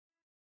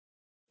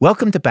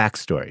Welcome to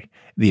Backstory,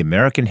 the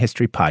American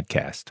History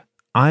Podcast.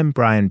 I'm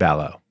Brian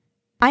Ballow.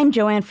 I'm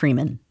Joanne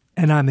Freeman.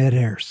 And I'm Ed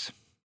Ayers.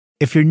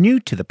 If you're new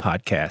to the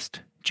podcast,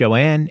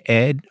 Joanne,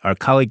 Ed, our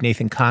colleague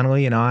Nathan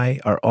Connolly, and I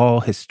are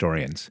all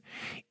historians.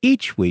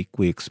 Each week,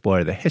 we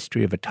explore the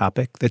history of a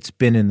topic that's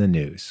been in the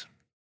news.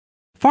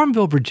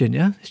 Farmville,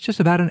 Virginia is just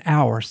about an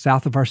hour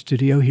south of our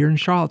studio here in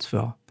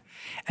Charlottesville.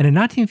 And in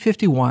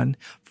 1951,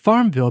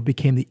 Farmville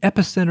became the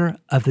epicenter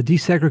of the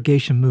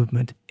desegregation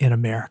movement in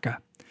America.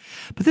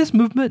 But this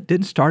movement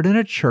didn't start in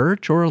a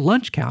church or a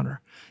lunch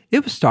counter.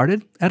 It was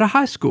started at a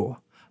high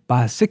school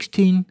by a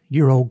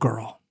 16-year-old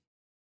girl.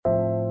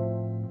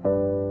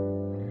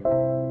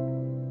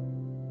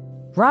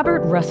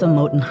 Robert Russell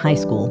Moton High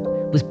School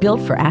was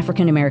built for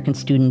African American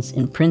students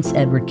in Prince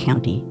Edward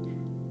County.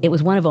 It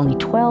was one of only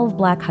 12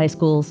 black high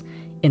schools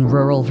in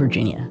rural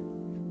Virginia.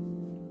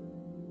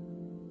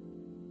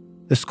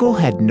 The school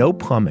had no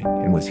plumbing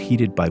and was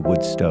heated by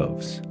wood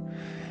stoves.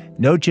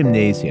 No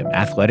gymnasium,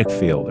 athletic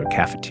field, or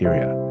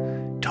cafeteria.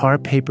 Tar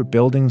paper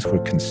buildings were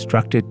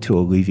constructed to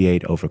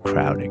alleviate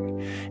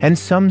overcrowding, and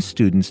some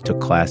students took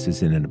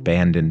classes in an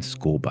abandoned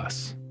school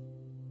bus.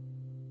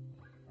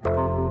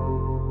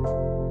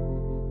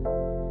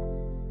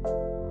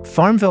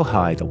 Farmville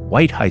High, the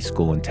white high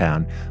school in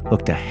town,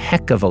 looked a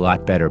heck of a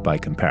lot better by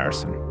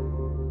comparison.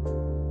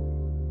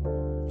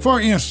 For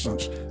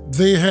instance,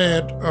 they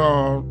had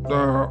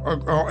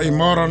a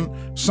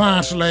modern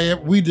science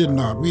lab. We did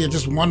not. We had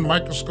just one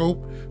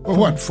microscope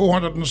for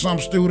 400 and some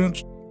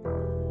students.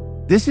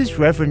 This is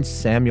Reverend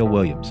Samuel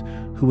Williams,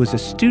 who was a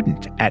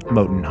student at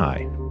Moton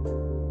High.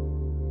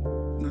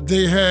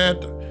 They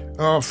had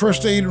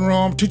first aid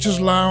room,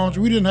 teacher's lounge.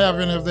 We didn't have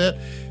any of that.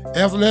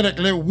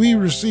 Athletically, we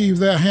received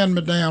their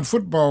hand-me-down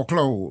football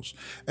clothes.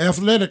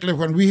 Athletically,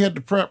 when we had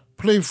to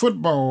play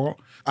football,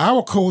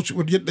 our coach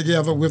would get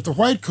together with the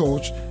white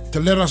coach to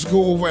let us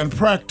go over and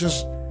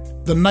practice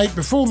the night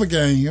before the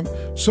game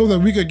so that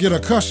we could get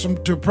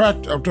accustomed to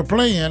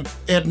playing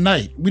at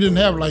night. We didn't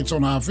have lights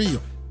on our field.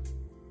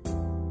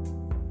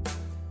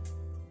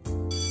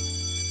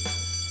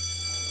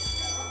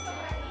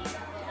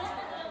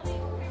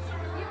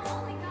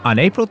 On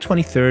April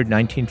 23,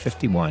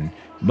 1951,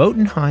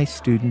 Moton High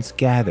students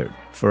gathered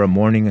for a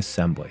morning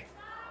assembly.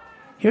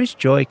 Here's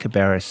Joy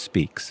Cabarrus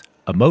Speaks,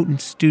 a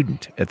Moton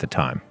student at the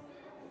time.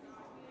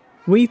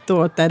 We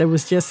thought that it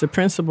was just the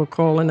principal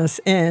calling us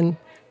in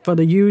for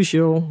the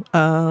usual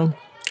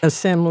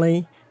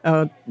assembly,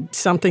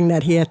 something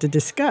that he had to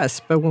discuss.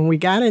 But when we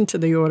got into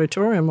the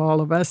auditorium, all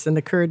of us, and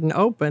the curtain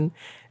opened,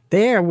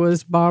 there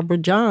was Barbara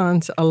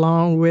Johns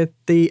along with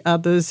the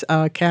others,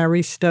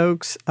 Carrie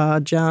Stokes,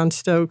 John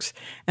Stokes,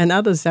 and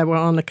others that were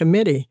on the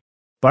committee.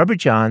 Barbara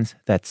Johns,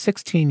 that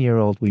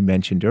 16-year-old we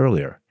mentioned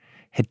earlier,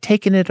 had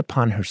taken it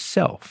upon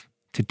herself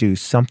to do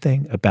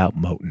something about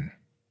Moton.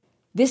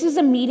 This is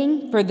a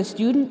meeting for the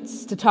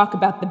students to talk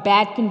about the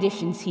bad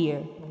conditions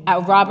here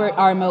at Robert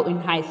R.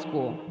 Moton High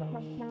School.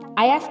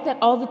 I ask that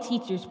all the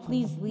teachers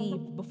please leave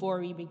before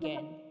we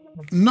begin.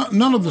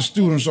 None of the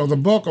students, or the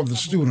bulk of the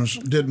students,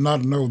 did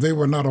not know. They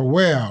were not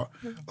aware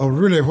of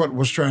really what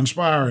was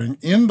transpiring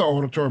in the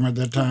auditorium at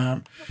that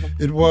time.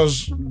 It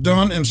was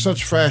done in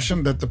such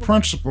fashion that the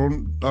principal,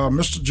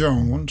 Mr.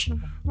 Jones,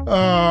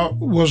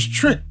 was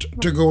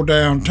tricked to go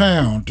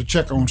downtown to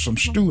check on some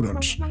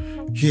students.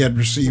 He had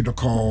received a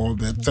call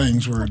that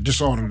things were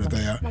disorderly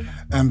there,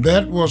 and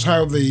that was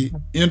how the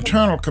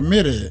internal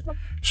committee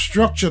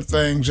structured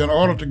things in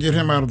order to get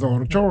him out of the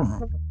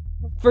auditorium.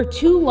 For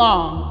too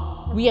long,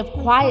 we have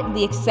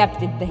quietly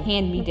accepted the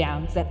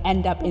hand-me-downs that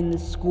end up in the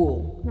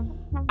school.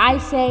 I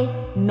say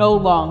no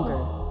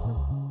longer.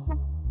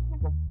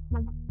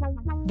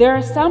 There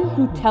are some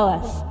who tell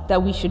us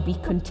that we should be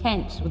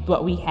content with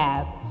what we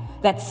have,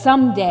 that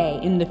someday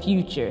in the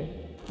future,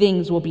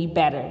 things will be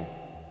better.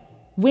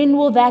 When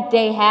will that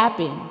day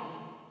happen?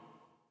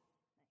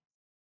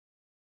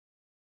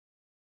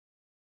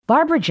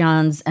 Barbara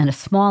Johns and a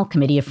small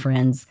committee of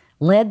friends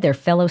led their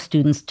fellow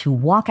students to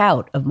walk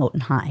out of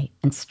Moton High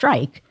and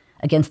strike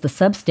against the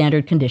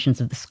substandard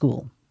conditions of the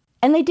school.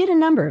 And they did a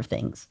number of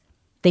things.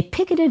 They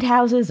picketed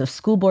houses of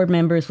school board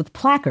members with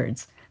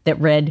placards that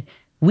read,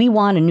 "We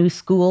want a new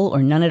school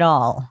or none at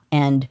all,"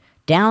 and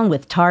 "Down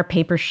with tar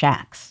paper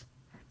shacks."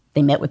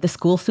 They met with the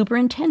school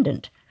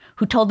superintendent,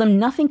 who told them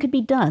nothing could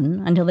be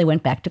done until they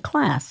went back to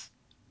class.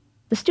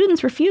 The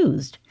students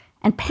refused,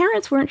 and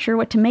parents weren't sure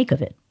what to make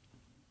of it.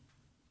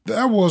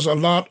 There was a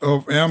lot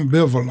of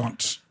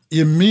ambivalence,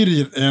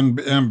 immediate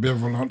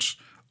ambivalence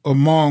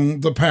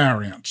among the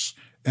parents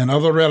and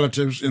other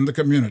relatives in the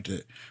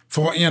community.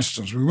 For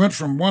instance, we went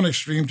from one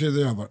extreme to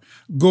the other.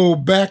 Go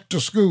back to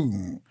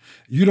school.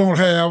 You don't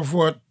have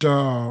you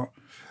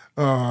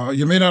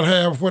may not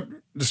have what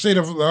the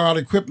state-of-the-art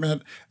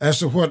equipment as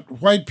to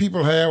what white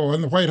people have or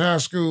in the white high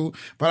school,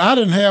 but I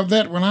didn't have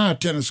that when I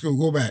attended school.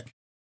 Go back.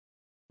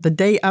 The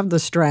day of the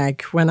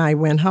strike, when I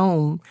went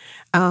home,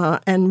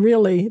 and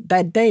really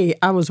that day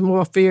I was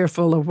more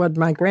fearful of what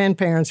my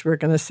grandparents were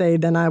going to say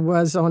than I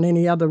was on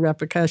any other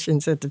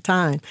repercussions at the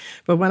time.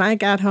 But when I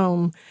got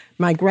home,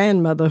 my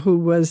grandmother, who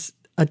was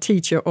a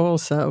teacher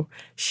also,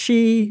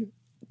 she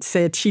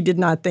said she did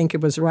not think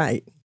it was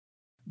right.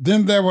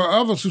 Then there were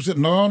others who said,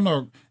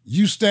 no,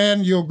 you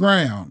stand your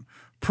ground,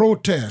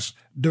 protest,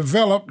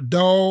 develop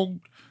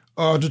dogged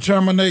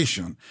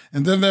determination.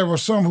 And then there were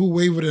some who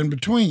wavered in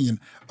between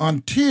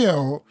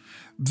until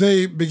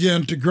they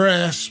began to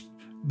grasp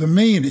the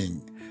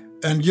meaning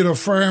and get a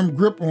firm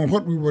grip on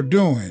what we were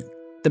doing.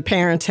 The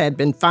parents had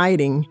been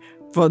fighting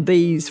for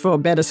a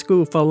better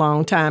school for a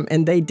long time,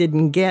 and they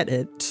didn't get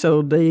it.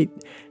 So the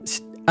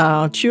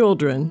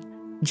children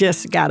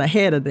just got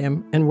ahead of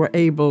them and were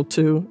able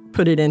to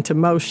put it into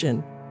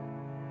motion.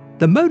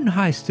 The Moton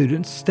High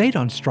students stayed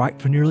on strike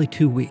for nearly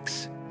 2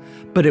 weeks,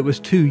 but it was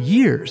 2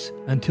 years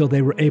until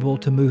they were able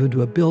to move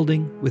into a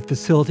building with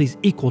facilities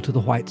equal to the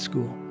white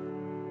school.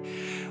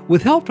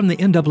 With help from the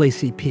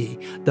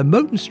NAACP, the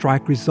Moton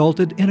strike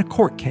resulted in a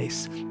court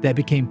case that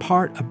became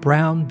part of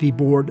Brown v.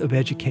 Board of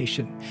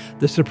Education,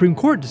 the Supreme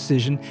Court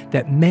decision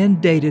that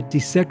mandated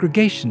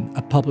desegregation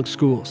of public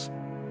schools.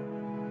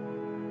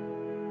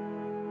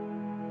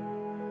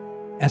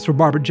 As for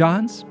Barbara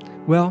Johns,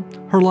 well,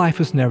 her life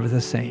was never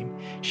the same.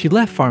 She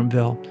left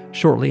Farmville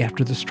shortly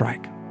after the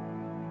strike.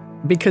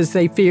 Because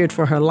they feared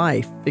for her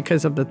life,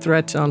 because of the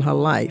threats on her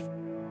life.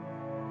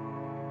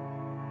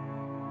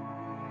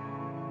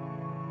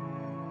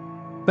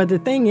 But the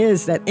thing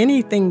is that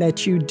anything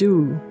that you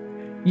do,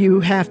 you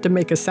have to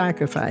make a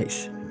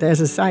sacrifice. There's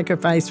a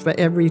sacrifice for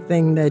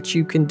everything that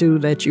you can do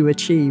that you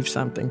achieve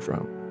something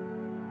from.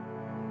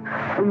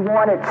 We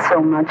wanted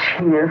so much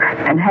here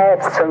and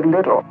had so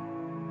little.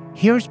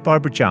 Here's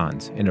Barbara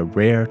Johns in a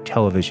rare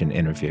television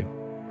interview.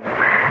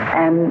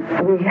 And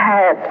we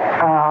had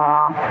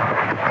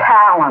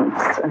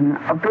talents and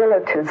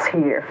abilities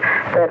here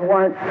that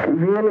weren't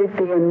really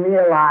being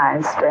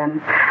realized,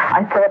 and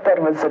I thought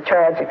that was a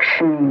tragic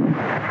shame.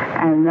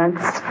 And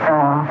that's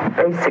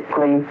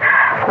basically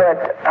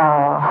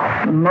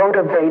what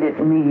motivated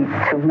me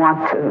to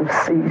want to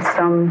see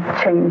some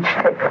change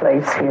take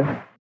place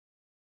here.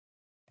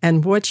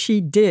 And what she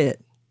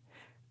did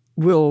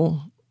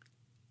will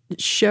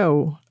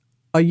show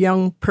a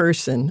young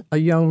person, a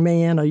young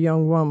man, a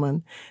young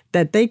woman,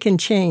 that they can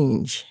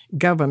change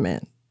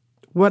government.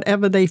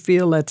 Whatever they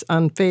feel that's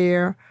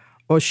unfair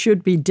or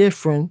should be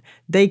different,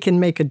 they can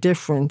make a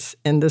difference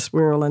in this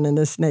world and in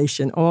this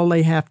nation. All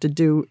they have to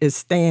do is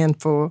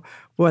stand for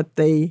what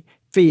they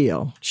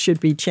feel should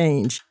be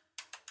changed.